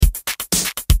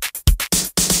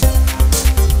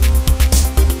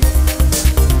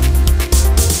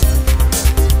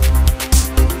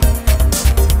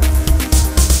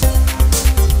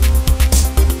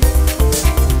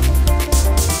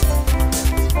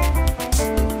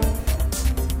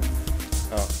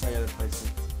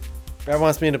God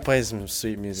wants me to play some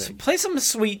sweet music. Play some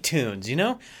sweet tunes, you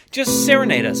know? Just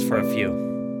serenade us for a few.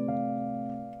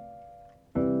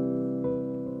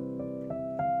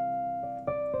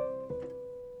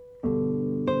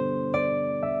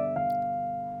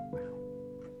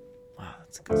 Wow,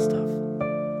 that's good stuff.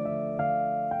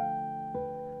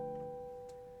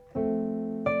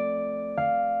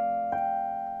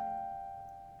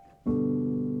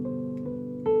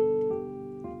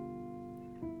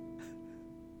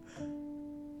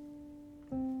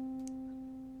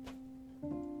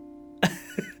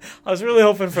 I was really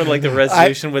hoping for like the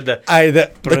resolution with the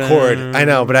chord. I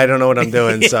know, but I don't know what I'm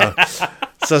doing. Yeah.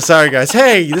 So sorry guys.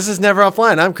 Hey, this is Never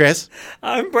Offline. I'm Chris.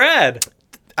 I'm Brad.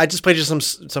 I just played you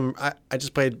some. I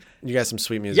just played you guys some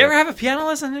sweet music. You ever have a piano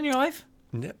lesson in your life?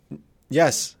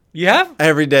 Yes. You have?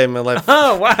 Every day in my life.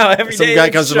 Oh wow! Every day some guy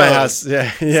comes to my house.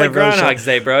 Yeah, it's like Groundhog's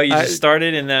Day, bro. You just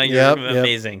started and now you're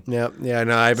amazing. Yep. Yeah.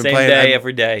 No, I've been Same playing day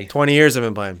every day. 20 years I've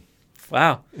been playing.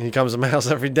 Wow. And he comes to my house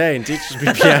every day and teaches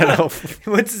me piano.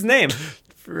 What's his name?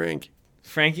 Frankie.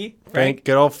 Frank?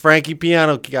 Good old Frankie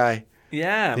piano guy.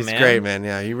 Yeah, He's man. great, man.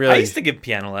 Yeah, he really. I used to give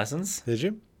piano lessons. Did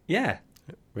you? Yeah.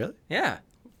 Really? Yeah.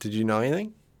 Did you know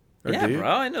anything? Or Yeah, do you? bro.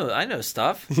 I know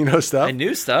stuff. You know stuff? I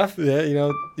knew stuff. Yeah,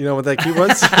 you know what that key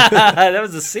was? That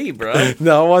was a C, bro.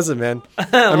 No, it wasn't, man.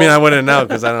 I mean, I wouldn't know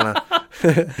because I don't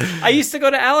know. I used to go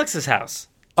to Alex's house.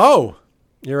 Oh,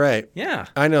 you're right. Yeah.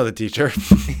 I know the teacher.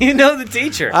 You know the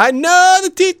teacher. I know the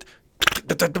teacher.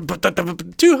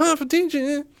 Too hard for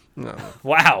teaching. No.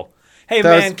 Wow. Hey, That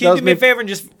man, was- can you that do me a was favor and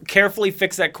just carefully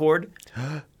fix that chord?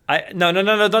 No,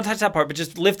 don't touch that part, but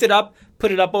just lift it up,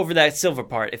 put it up over that silver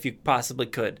part if you possibly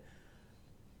could.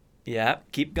 Yeah,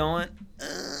 keep going.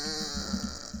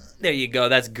 There you go.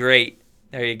 That's great.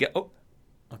 There you go. Oh,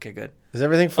 okay, good. Is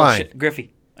everything Oh, fine? shit.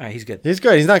 Griffey. All right, he's good. He's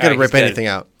good. He's not going All to right, rip he's good. anything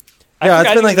out. I Yeah, it's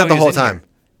forgot been like even that the though whole he was in time.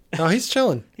 No, he's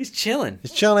chilling. He's chilling.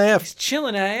 He's chilling AF. He's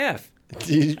chilling AF.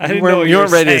 You didn't know what you you weren't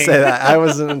were ready to saying. say that. I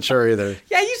wasn't sure either.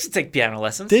 Yeah, I used to take piano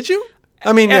lessons. Did you?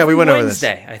 I mean, yeah, we went over this.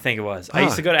 Wednesday, I think it was. I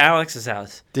used to go to Alex's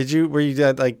house. Did you? Were you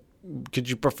could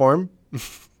you perform?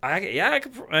 I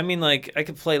could. I mean, like, I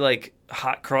could play like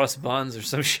hot cross buns or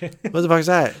some shit. What the fuck is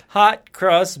that? Hot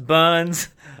cross buns.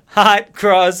 Hot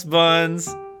cross buns.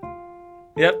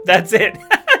 Yep, that's it.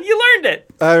 You learned it.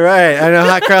 All right, I know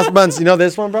hot cross buns. You know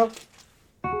this one, bro?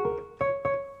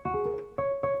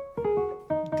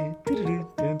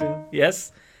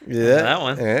 Yes, Yeah, that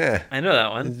one. Yeah, I know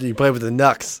that one. you play with the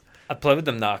knucks. I play with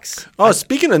them knocks. Oh,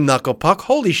 speaking of knuckle puck,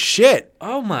 holy shit!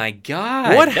 Oh my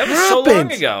god! What that was so long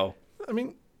happened? ago. I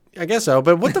mean, I guess so,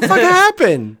 but what the fuck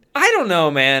happened? I don't know,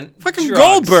 man. Fucking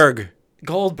Drugs.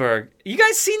 Goldberg, You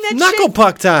guys seen that knuckle shit?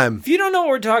 puck time. If you don't know what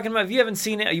we're talking about, if you haven't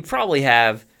seen it, you probably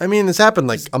have. I mean, this happened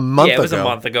like a month ago. Yeah, it was a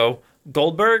month ago.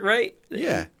 Goldberg, right?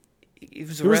 Yeah, He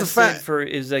was He was a arrested for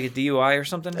it was like a DUI or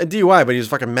something. a DUI, but he was a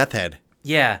fucking meth head.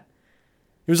 Yeah,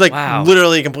 He was like Wow.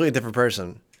 literally a completely different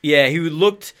person. yeah. He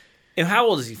looked. And how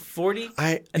old is he? 40? Yeah,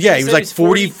 think he was said like he's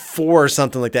 40. 44 or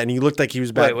something like that, and he looked like he was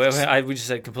about. Wait. We just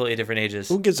said completely different ages.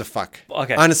 Who gives a fuck?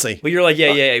 Okay. Honestly. But you're like,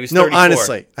 yeah. He was No, 34.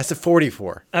 honestly. I said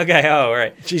 44. Okay. Oh, all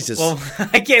right. Jesus. Well,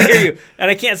 I can't hear you, and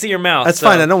I can't see your mouth. That's so-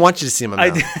 fine. I don't want you to see my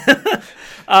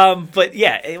mouth. But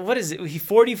yeah, what is it? He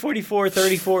 40, 44,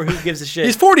 34. Who gives a shit?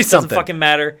 He's 40 Doesn't something. fucking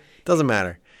matter. Doesn't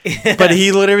matter. But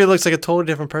he literally looks like a totally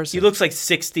different person. He looks like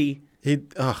 60.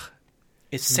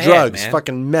 It's sad, Drugs, man.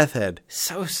 fucking meth head.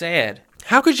 So sad.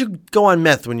 How could you go on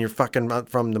meth when you're fucking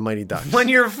from the Mighty Ducks? When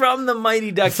you're from the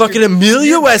Mighty Ducks, Fucking you're-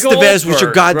 Emilio you're Estevez was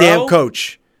your Goldberg, goddamn bro.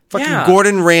 coach. Fucking Yeah.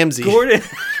 Gordon Ramsay. Gordon.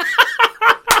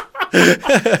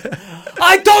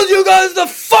 I told you guys to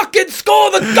fucking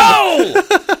score the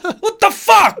goal. What the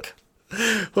fuck?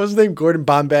 What was his name? Gordon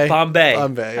Bombay? Bombay. How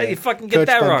How yeah. you fucking get Coach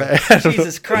that Bombay. wrong?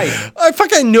 Jesus Christ. I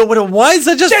fucking knew what it was.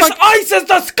 I just This ice is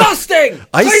disgusting.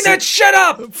 Ice- Clean that shit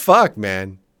up. Fuck,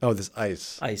 man. Oh, this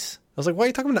ice. Ice. I was like, why are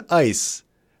you talking about ice?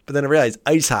 But then I realized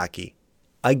ice hockey.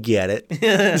 I get it.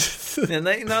 And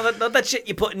not that shit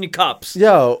you put in your cups.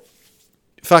 Yo,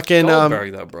 fucking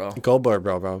Goldberg, though, bro. Goldberg,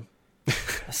 bro.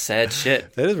 That's sad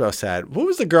shit. That is real sad. What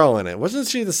was the girl in it? Wasn't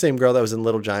she the same girl that was in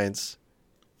Little Giants?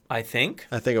 I think.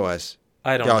 I think it was.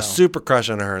 I don't Yo, know. super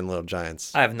crush on her in Little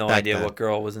Giants. I have no back idea then. what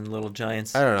girl was in Little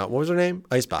Giants. I don't know. What was her name?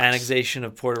 Icebox. Annexation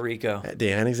of Puerto Rico.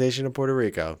 The annexation of Puerto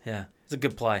Rico. Yeah, it's a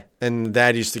good play. And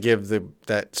Dad used to give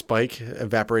that Spike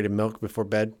evaporated milk before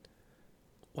bed.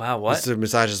 Wow, Used what? to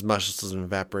massage his muscles and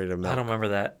evaporated milk. I don't remember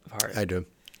that part. I do.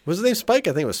 What was his name? Spike?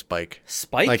 I think it was Spike.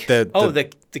 Spike? Like the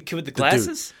kid with the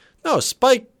glasses? No,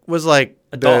 Spike was like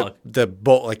A dog. The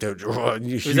bolt, like the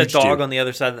Was that dog on the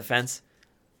other side of the fence?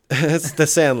 It's The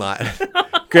Sandlot.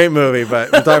 Great movie, but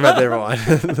we're talking about the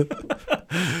different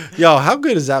one. Yo, how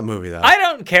good is that movie though? I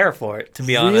don't care for it, to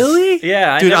be honest. Really?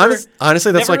 Yeah, dude. I never,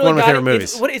 honestly, that's never like one of my really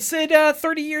favorite got it. movies. It said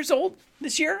 30 years old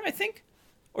this year, I think,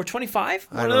 or 25.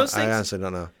 One of those things. I honestly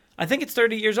don't know. I think it's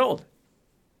 30 years old.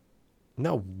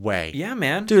 No way. Yeah,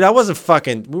 man. Dude, I wasn't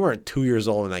fucking. We weren't 2 years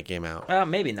old when that came out.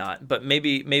 Maybe not, but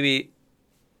maybe.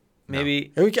 No.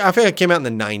 I think it came out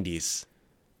in the 90s,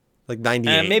 like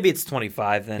 98. Maybe it's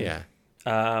 25 then. Yeah.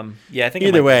 Yeah, I think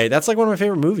Either way, that's like one of my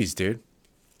favorite movies, dude.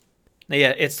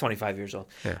 Yeah, it's 25 years old.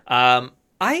 Yeah.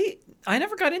 I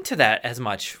never got into that as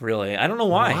much, really. I don't know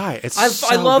why. Why? It's I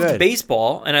so loved good.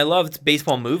 baseball, and I loved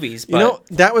baseball movies. But You know,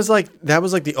 that was like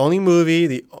the only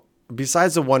movie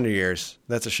besides the Wonder Years.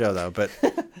 That's a show though, but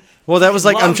well, that was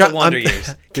like love the Wonder Years.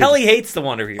 Dude. Kelly hates the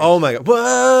Wonder Years. Oh my god!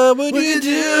 What would you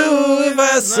do if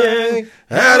I sang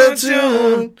out of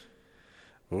tune?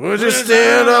 Would you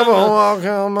stand up and walk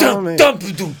out on me?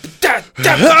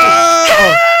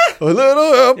 A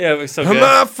little help, Yeah, it was so good.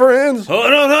 my friends. Oh,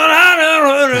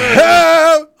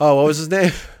 what was his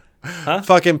name? Huh?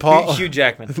 Fucking Paul. Hugh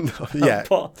Jackman. Yeah.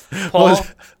 Paul.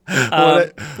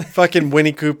 Fucking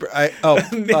Winnie Cooper.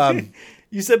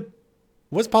 You said,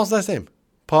 What's Paul's last name?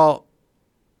 Paul.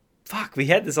 fuck, we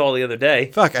had this all the other day.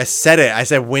 Fuck, I said it. I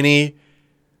said Winnie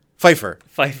Pfeiffer.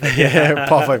 Pfeiffer. Yeah,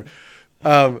 Paul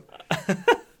Pfeiffer.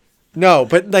 No,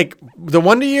 but like the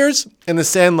Wonder Years and the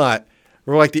Sandlot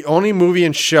were like the only movie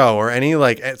and show or any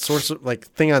like source of like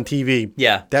thing on TV.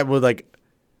 Yeah. That would like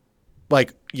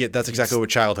yeah, that's exactly what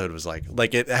childhood was like.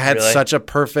 Like it had Really? such a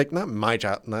perfect, not my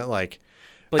child, not like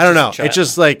But I don't know. just It's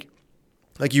just like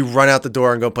you run out the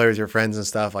door and go play with your friends and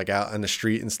stuff, like out on the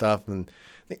street and stuff. And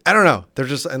I don't know. They're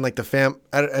just and like the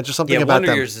just something Yeah, about Wonder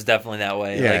them. Years is definitely that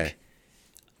way. Yeah. Like,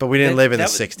 But we didn't live in the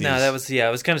that was- 60s. No, that was, I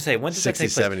was going to say, when did that take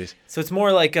 60s, place? 70s. So it's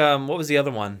more like, what was the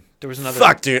other one? There was another.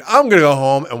 Fuck, dude. I'm going to go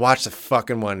home and watch the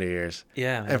fucking Wonder Years.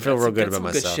 Yeah, man, And feel that's- real good that's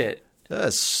about some myself. Good shit.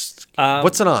 That's, Um,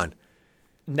 what's it on?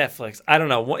 Netflix. I don't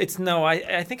know.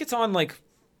 I think it's on like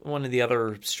one of the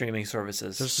other streaming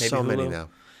services. There's Maybe so many Hulu. now.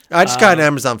 I just got an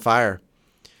Amazon Fire.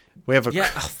 We have a Yeah.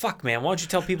 Oh, fuck, man. Why don't you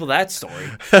tell people that story?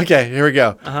 Okay, here we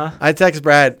go. Uh-huh. I text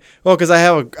Brad. Well, because I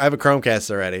have a Chromecast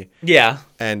already, Yeah.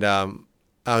 and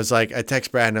I was like, I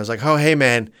text Brad and I was like, oh hey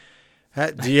man,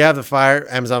 do you have the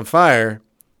Amazon Fire?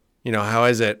 You know, how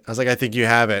is it? I was like, I think you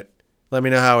have it. Let me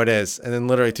know how it is. And then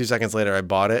literally 2 seconds later, I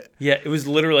bought it. Yeah. It was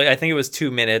literally, I think it was 2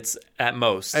 minutes at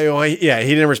most. He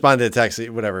didn't respond to the text.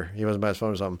 Whatever, he wasn't by his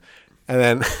phone or something. And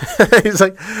then he's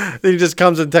like, he just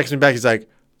comes and texts me back. He's like,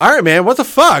 all right, man, what the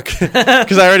fuck?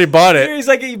 Because I already bought it. He's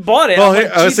like, you bought it. Well, I'm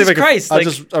like, let's see if Jesus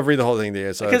Christ. I'll read the whole thing to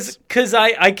you. So Because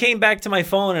I came back to my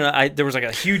phone and there was like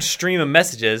a huge stream of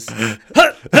messages.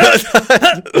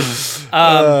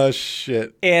 oh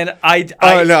shit. And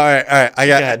Oh no! All right. I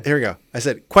got. ahead. Here we go. I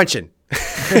said Quentin.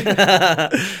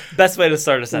 best way to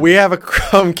start a sentence. We have a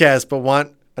Chromecast, but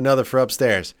want another for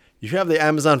upstairs. You have the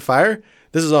Amazon Fire.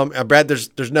 This is Brad.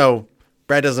 There's no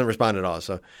Brad doesn't respond at all.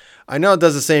 So I know it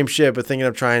does the same shit, but thinking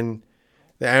of trying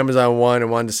the Amazon one and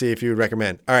wanted to see if you would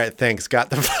recommend. All right, thanks. Got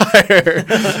the Fire.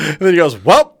 And then he goes,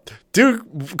 well,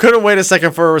 dude, couldn't wait a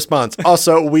second for a response.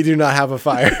 Also, we do not have a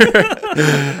Fire.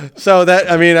 So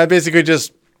I basically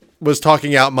just was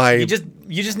talking out my. You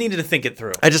just needed to think it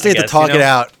through. I just need to talk it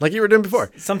out like you were doing before.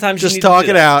 Sometimes you just need to talk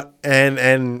do it that. out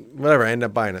and whatever. I end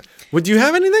up buying it. Would you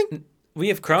have anything? We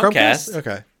have Chromecast.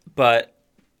 Okay.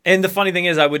 And the funny thing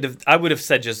is, I would have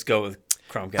said just go with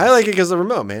Chromecast. I like it because of the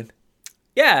remote, man.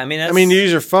 Yeah, I mean, that's, You use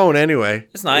your phone anyway.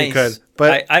 it's nice. You could,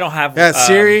 but I don't have. yeah,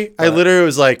 Siri. I but- literally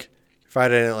was like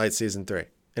Friday Night Lights season 3,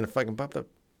 and it fucking popped up.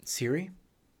 Siri,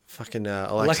 Fucking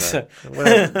Alexa,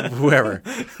 Alexa. whatever,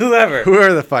 whoever.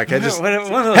 whoever the fuck. I just One of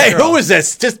those hey, girls. who is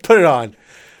this? Just put it on.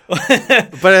 But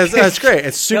it's great.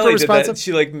 It's super Kelly did that. responsive.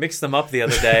 She like mixed them up the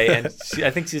other day, and I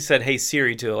think she said, "Hey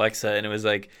Siri" to Alexa, and it was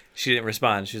like she didn't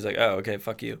respond. She was like, "Oh, okay,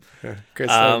 fuck you." Great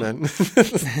stuff, man.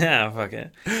 Yeah, fuck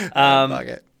it. Fuck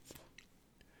it.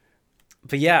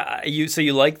 But yeah, you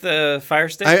like the Fire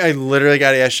Stick? I literally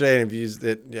got it yesterday and have used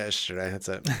it yesterday. That's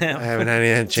it. I haven't had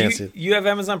any chance Do to. you have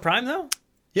Amazon Prime though?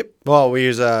 Yep. Well, we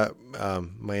use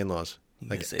my in-laws.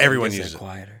 Like Yes, everyone yes, uses it.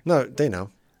 Quieter. No, they know.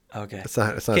 Okay. It's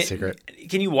not a secret.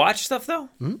 Can you watch stuff though?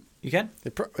 Mm-hmm. You can.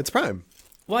 It's Prime.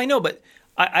 Well, I know, but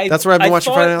I That's where I've been I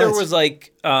watching thought Friday Night there Lights. was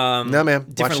like No, man.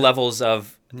 Watch different it. levels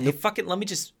of. Hey, fuck it. Let me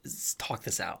just talk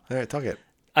this out. All right, talk it.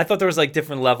 I thought there was like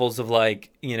different levels of like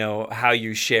how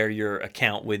you share your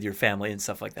account with your family and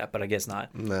stuff like that, but I guess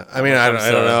not. No, I mean, I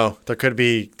don't know. There could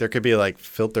be like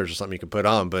filters or something you could put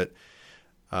on, but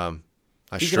I You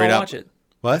straight can all up watch it.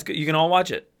 what? You can all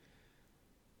watch it.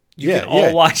 You Yeah, can all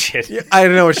yeah. watch it. Yeah, I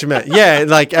don't know what you meant. Yeah,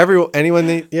 like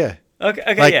anyone. Yeah,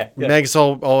 Okay. like Yeah. Meg's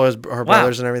all her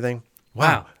brothers and everything.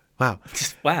 Wow. Wow.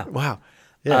 Wow. Wow.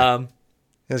 Yeah. Um,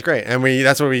 It's great. And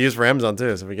that's what we use for Amazon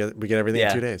too. So we get everything yeah.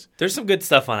 in 2 days. There's some good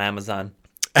stuff on Amazon.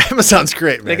 Amazon's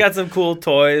great, man. They got some cool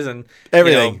toys and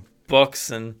Everything.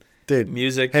 books and Dude.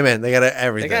 music. Hey man, they got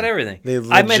everything. They got everything. They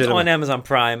I meant legitimate- on Amazon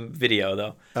Prime Video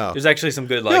though. Oh. There's actually some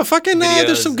good like Yeah, fucking videos,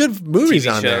 there's some good movies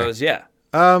TV on shows. Yeah. there.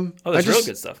 Oh, I there's just, real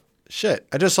good stuff. Shit.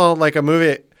 I just saw like a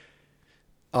movie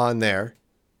on there.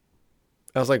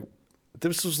 I was like,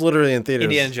 this was literally in theaters.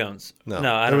 Indiana Jones. No,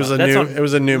 I it don't was know. a That's new. on- It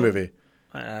was a new movie.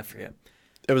 I forget.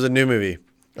 It was a new movie.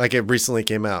 Like it recently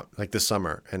came out, like this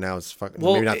summer, and now it's fucking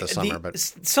maybe not this summer, but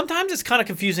sometimes it's kind of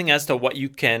confusing as to what you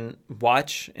can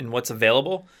watch and what's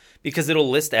available because it'll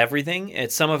list everything. And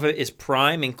some of it is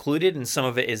Prime included, and some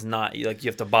of it is not. Like you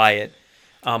have to buy it,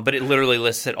 but it literally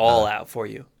lists it all out for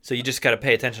you. So you just got to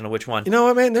pay attention to which one. you know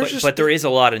what, man? But there is a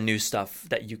lot of new stuff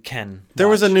that you can. There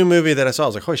was a watch. new movie that I saw. I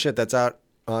was like, holy shit, that's out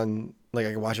on. Like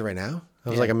I can watch it right now. I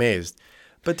was like amazed,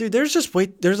 but dude,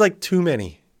 there's like too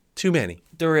many.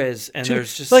 There is, and Dude,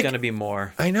 there's just like- going to be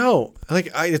more. I know.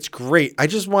 It's great. I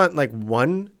just want like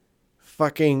one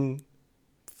fucking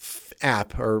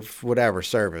app or whatever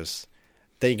service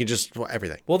that you can just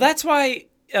everything. Well, that's why.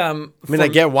 I mean, I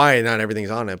get why not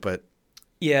everything's on it, but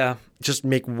Yeah, just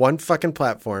make one fucking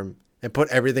platform and put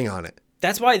everything on it.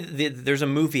 that's why there's a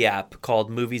movie app called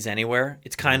Movies Anywhere.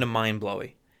 It's kind of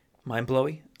mind-blowing.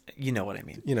 Mind-blowing? You know what I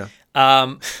mean. You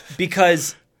know,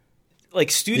 Because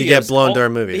like studios, get blown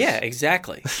during movies. Yeah,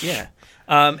 exactly. Yeah,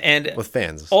 and with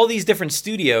fans. all these different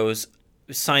studios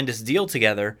signed this deal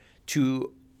together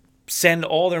to send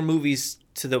all their movies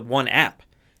to the one app.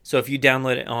 So if you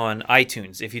download it on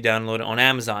iTunes, if you download it on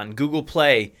Amazon, Google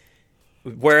Play,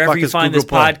 wherever Fuck you is find Google this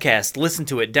Play? podcast, listen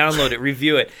to it, download it,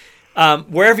 review it.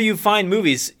 Wherever you find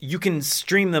movies, you can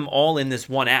stream them all in this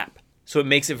one app. So it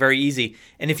makes it very easy.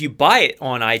 And if you buy it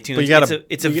on iTunes, you gotta-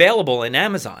 it's available in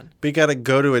Amazon. But you got to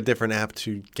go to a different app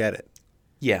to get it.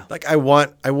 Yeah. Like I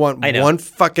want know. one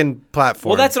fucking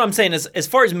platform. Well, that's what I'm saying. As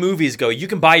far as movies go, you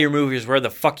can buy your movies where the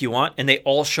fuck you want, and they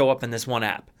all show up in this one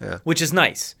app, which is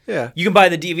nice. Yeah. You can buy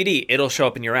the DVD; it'll show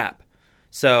up in your app.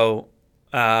 So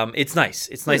it's nice.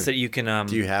 It's nice that you can.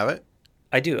 Do you have it?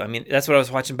 I do. I mean, that's what I was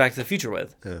watching Back to the Future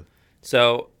with. Yeah.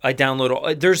 So I download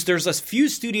all. There's a few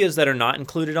studios that are not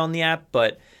included on the app,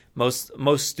 but most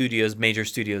studios, major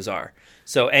studios, are.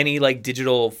 So any like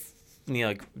digital,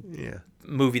 like Yeah.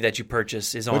 movie that you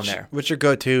purchase is on there. What's your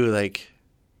go-to like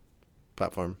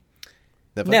platform?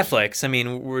 Netflix. I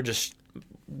mean,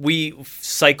 we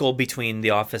cycle between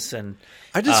The Office and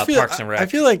I just feel Parks and Rec. I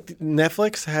feel like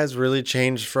Netflix has really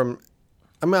changed from.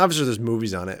 I mean, obviously there's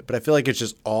movies on it, but I feel like it's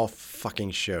just all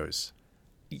fucking shows.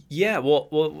 Yeah,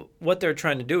 well, what they're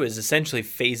trying to do is essentially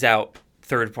phase out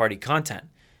third-party content.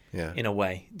 Yeah. In a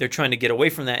way, they're trying to get away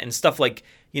from that, and stuff like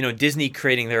Disney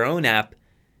creating their own app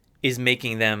is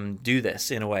making them do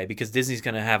this in a way because Disney's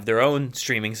going to have their own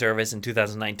streaming service in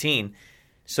 2019,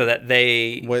 so that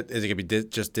they What is it gonna be?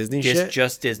 Just Disney shit?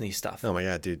 just Disney stuff. Oh my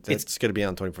god, dude, that's gonna be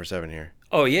on 24/7 here.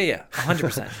 Oh yeah,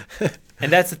 100%.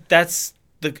 And that's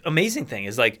the amazing thing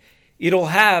is like it'll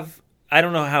have. I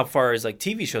don't know how far as like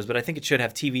TV shows, but I think it should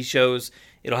have TV shows.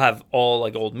 It'll have all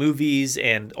like old movies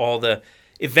and all the.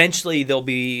 Eventually, there'll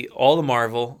be all the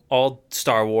Marvel, all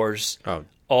Star Wars,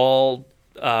 all.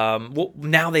 Well,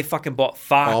 now they fucking bought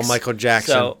Fox. All Michael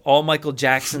Jackson. So all Michael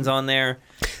Jackson's on there.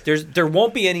 There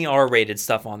won't be any R-rated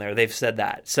stuff on there. They've said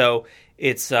that. So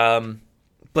it's but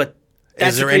that's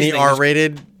Is there the crazy any thing.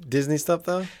 R-rated Disney stuff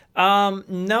though?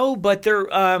 No, but there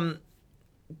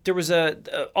was a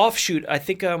offshoot. I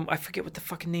think I forget what the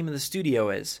fucking name of the studio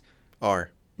is.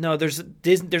 R. No, there's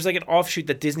like an offshoot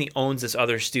that Disney owns this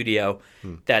other studio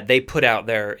that they put out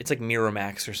there. It's like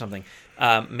Miramax or something.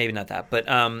 Maybe not that, but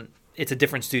it's a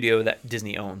different studio that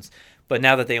Disney owns. But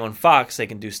now that they own Fox, they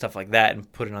can do stuff like that and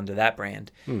put it under that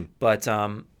brand. But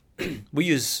we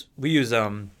use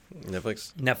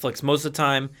Netflix most of the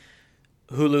time,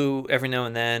 Hulu every now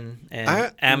and then,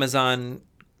 and Amazon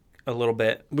a little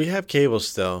bit. We have cable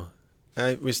still.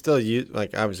 We still use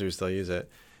obviously we still use it,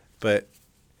 but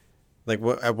at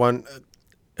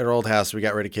our old house we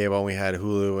got rid of cable and we had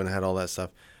Hulu and had all that stuff.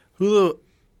 Hulu,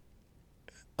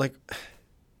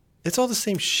 it's all the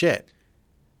same shit,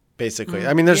 basically.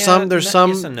 I mean, there's yes and no. there's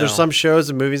some shows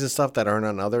and movies and stuff that aren't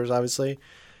on others, obviously,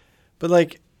 but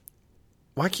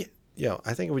why can't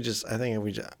I think we just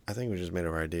made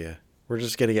our idea. We're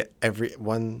just gonna get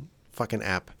one fucking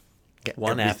app. Get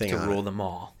one app everything to on rule it. them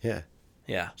all. Yeah.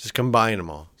 Yeah. Just combine them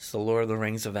all. It's the Lord of the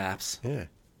Rings of apps. Yeah.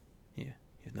 Yeah. You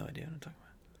have no idea what I'm talking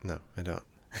about. No, I don't.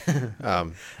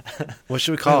 What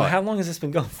should we call it? How long has this been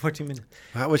going? 14 minutes.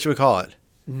 What should we call it?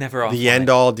 Never off. The end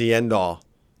all, the end all.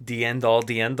 The end all,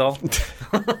 the end all.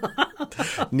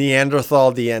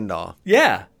 Neanderthal, the end all.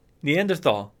 Yeah,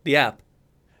 Neanderthal, the app.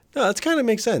 No, that kind of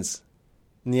makes sense.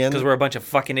 Because we're a bunch of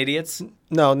fucking idiots.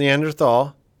 No,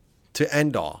 Neanderthal to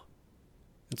end all.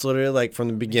 It's literally like from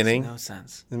the beginning. No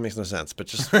sense. It makes no sense,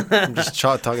 but I'm just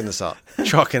talking this out.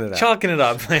 Chalking it out. Chalking it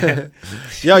up.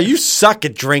 Yo, you suck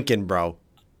at drinking, bro.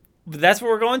 That's what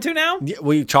we're going to now? Yeah,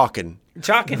 well, you chalking.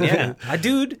 Chalking, yeah. I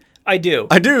do.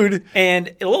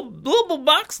 And a little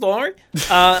box story.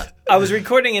 I was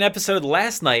recording an episode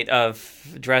last night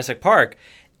of Jurassic Park,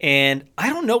 and I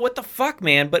don't know what the fuck,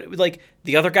 man, but like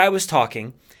the other guy was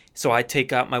talking, so I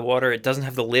take out my water. It doesn't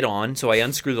have the lid on, so I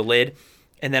unscrew the lid,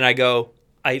 and then I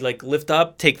like lift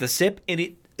up, take the sip, and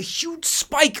a huge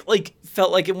spike like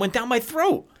felt like it went down my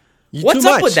throat. What's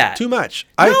up with that? Too much.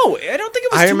 No, I don't think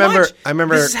it was too much. I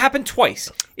remember this has happened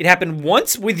twice. It happened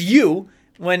once with you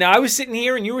when I was sitting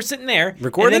here and you were sitting there.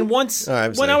 Recording? And then once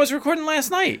when I was recording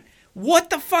last night. What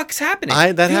the fuck's happening?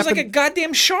 That feels happened, like a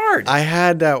goddamn shard. I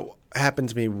had that happen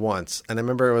to me once, and I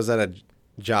remember it was at a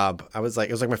job. It was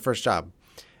like my first job,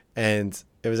 and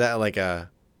it was at it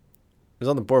was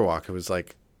on the boardwalk. It was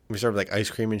like we served like ice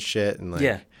cream and shit, and like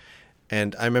yeah.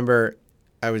 And I remember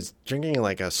I was drinking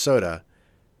like a soda,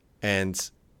 and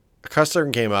a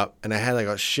customer came up, and I had like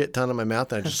a shit ton in my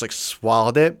mouth, and I just like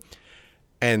swallowed it,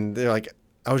 and they're like.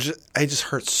 I just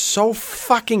hurt so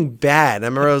fucking bad. I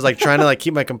remember I was like trying to like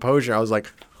keep my composure. I was like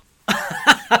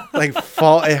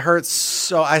fall. It hurts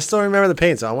so. I still remember the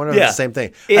pain. So I wonder if it's the same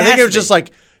thing. I think it was just like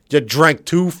you drank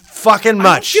too fucking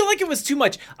much. I feel like it was too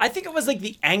much. I think it was like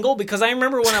the angle because I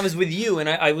remember when I was with you and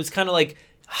I was kind of like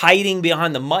hiding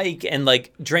behind the mic and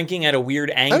like drinking at a weird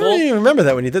angle. I don't even remember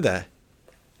that when you did that.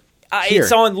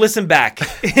 It's on. Listen back.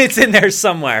 It's in there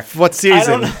somewhere. What season? I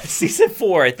don't know. Season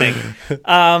 4, I think.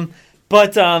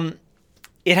 But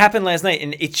it happened last night,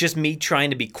 and it's just me trying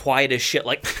to be quiet as shit,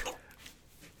 like,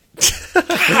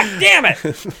 God damn it!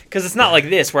 Because it's not like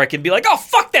this where I can be like, oh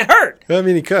fuck, that hurt. I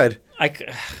mean, you could. I'd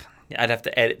have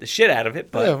to edit the shit out of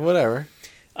it, but yeah, whatever.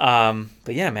 But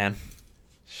yeah, man.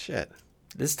 Shit.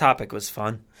 This topic was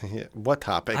fun. Yeah, what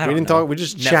topic? We didn't talk. We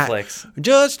just Netflix. Chat.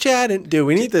 Just chatting, dude.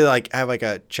 We need to like have like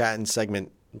a chatting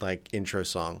segment, like intro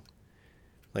song.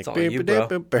 Like, you, bro.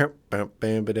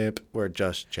 We're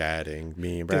just chatting.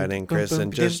 Me, Brad, and Chris,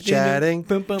 and just chatting.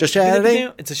 Just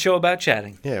chatting. It's a show about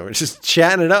chatting. Yeah, we're just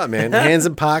chatting it up, man. Hands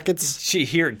in pockets. She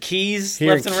hearing keys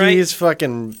hearing left and right. Keys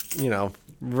fucking,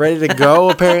 ready to go,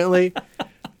 apparently.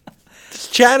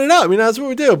 Just chatting it up. That's what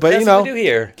we do. But, That's what we do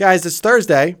here. Guys, it's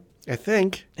Thursday, I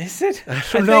think. Is it? I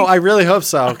don't know. I really hope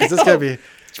so, because it's going to be...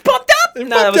 Pumped up? No,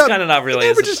 that was kind of not really.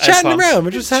 We're just chatting around.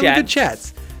 We're just having good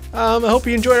chats. I hope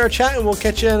you enjoyed our chat, and we'll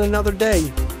catch you on another day.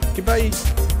 Goodbye.